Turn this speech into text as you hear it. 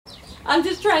I'm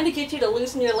just trying to get you to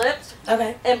loosen your lips.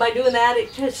 Okay. And by doing that,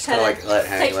 it just kind of like,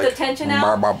 takes the tension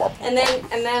out. And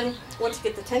then once you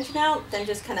get the tension out, then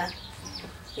just kind of,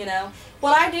 you know.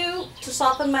 What I do to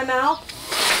soften my mouth,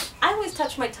 I always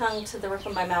touch my tongue to the roof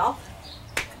of my mouth.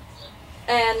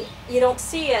 And you don't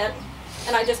see it,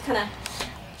 and I just kind of,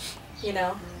 you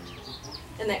know,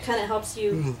 and that kind of helps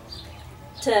you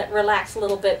to relax a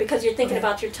little bit because you're thinking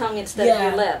about your tongue instead of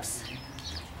your lips.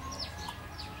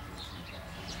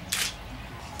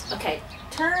 Okay,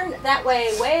 turn that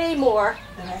way more.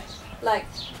 Okay. Like,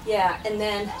 yeah, and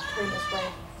then turn this way.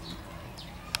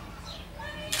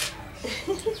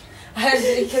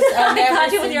 I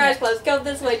got you with your eyes closed. Go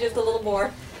this way just a little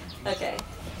more. Okay.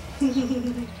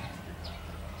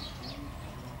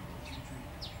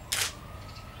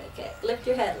 Okay, lift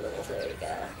your head a little. There you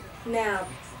go. Now,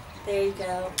 there you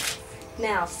go.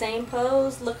 Now, same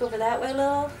pose. Look over that way a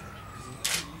little.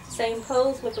 Same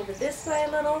pose. Look over this way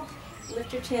a little.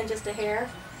 Lift your chin just a hair.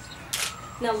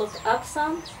 Now look up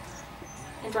some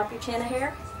and drop your chin a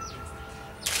hair.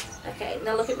 Okay,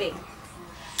 now look at me.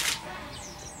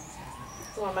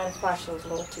 Oh, I might have flashed those a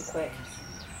little too quick.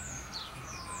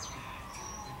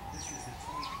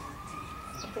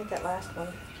 I think that last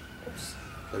one. Oops.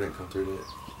 I didn't come through yet.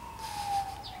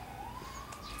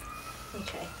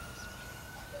 Okay.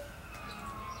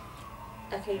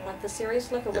 Okay, you want the serious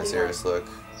look or what do you serious want?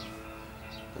 look.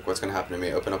 Like what's gonna happen to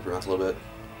me? Open up your mouth a little bit.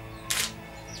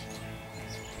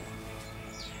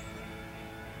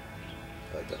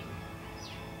 I like that.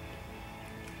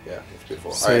 Yeah, it's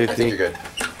beautiful. So Alright, I think you're good.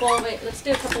 Well, wait, let's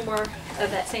do a couple more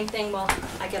of that same thing while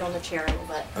I get on the chair a little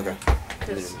bit. Okay.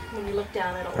 Because when you look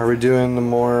down, it'll... Are we doing the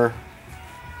more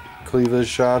cleavage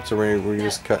shots, or were you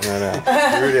just cutting that out? You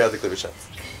already have the cleavage shots.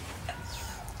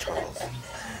 Charles.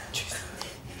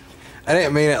 I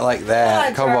didn't mean it like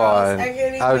that. Come on.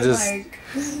 I was just...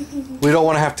 We don't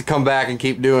want to have to come back and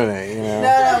keep doing it, you know?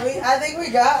 No, I think we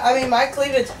got, I mean, my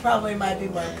cleavage probably might be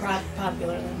more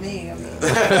popular than me. I mean,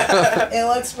 it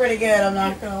looks pretty good, I'm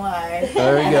not going to lie.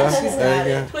 There you go. There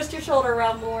you go. Twist your shoulder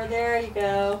around more. There you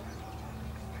go.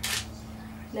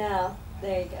 Now,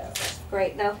 there you go. That's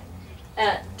great. Now,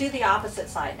 do the opposite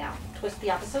side now. Twist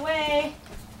the opposite way.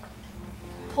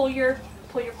 Pull your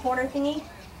corner thingy.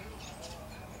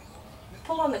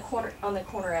 Pull on the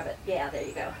corner of it. Yeah, there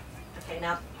you go. Okay,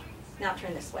 now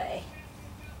turn this way.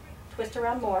 Twist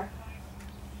around more.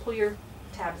 Pull your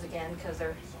tabs again because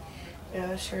they're... Yeah,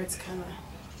 this shirt's kind of...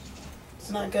 It's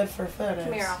not good for photos.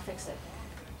 Come here, I'll fix it.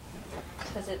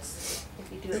 Because it's...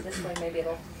 If you do it this way, maybe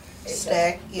it'll...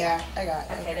 Stick. Yeah, I got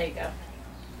it. Okay, there you go.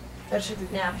 That should be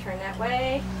good. Now turn that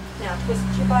way. Now twist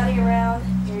your body around.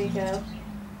 There you go.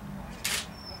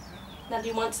 Now do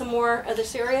you want some more of the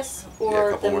serious? Or yeah,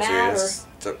 a couple the more mad? serious.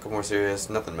 A couple more serious.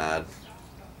 Nothing mad.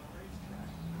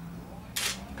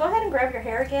 Go ahead and grab your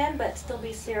hair again, but still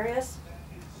be serious.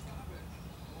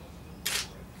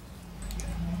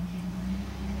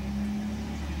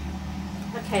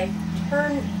 Okay,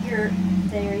 turn your,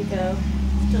 there you go.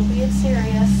 Still being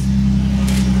serious.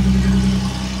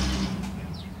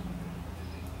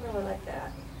 Really like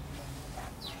that.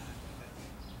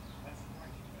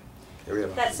 Here we go.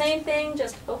 That same thing,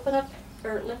 just open up,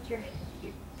 or lift your,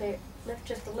 there, lift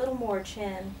just a little more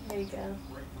chin. There you go.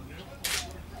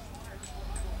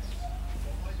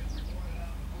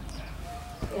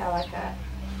 Yeah, I like that.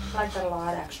 I like that a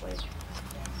lot, actually.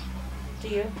 Do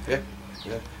you? Yeah,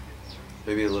 yeah.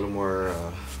 Maybe a little more...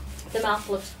 The mouth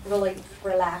looks really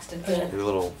relaxed and good. maybe a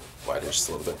little wider, just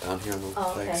a little bit down here on the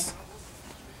legs.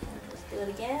 Let's do it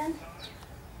again.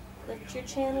 Lift your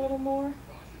chin a little more.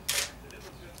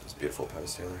 It's beautiful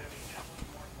pose, Taylor.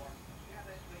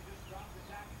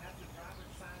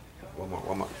 One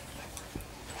more.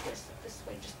 This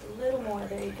way, just a little more.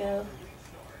 There you go.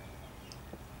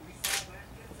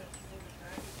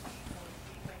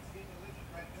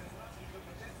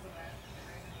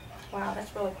 Wow,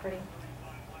 that's really pretty.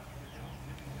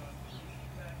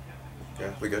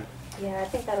 Yeah, we good? Yeah, I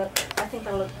think that'll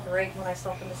look great when I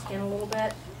soften the skin a little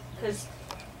bit, because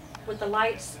with the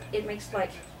lights, it makes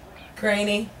like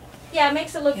grainy. Yeah, it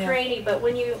makes it look grainy, but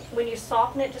when you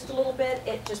soften it just a little bit,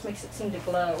 it just makes it seem to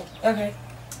glow. Okay.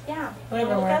 Yeah.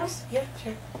 Whatever Wanna look at works. 'em? Yeah,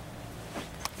 sure.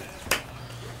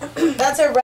 That's a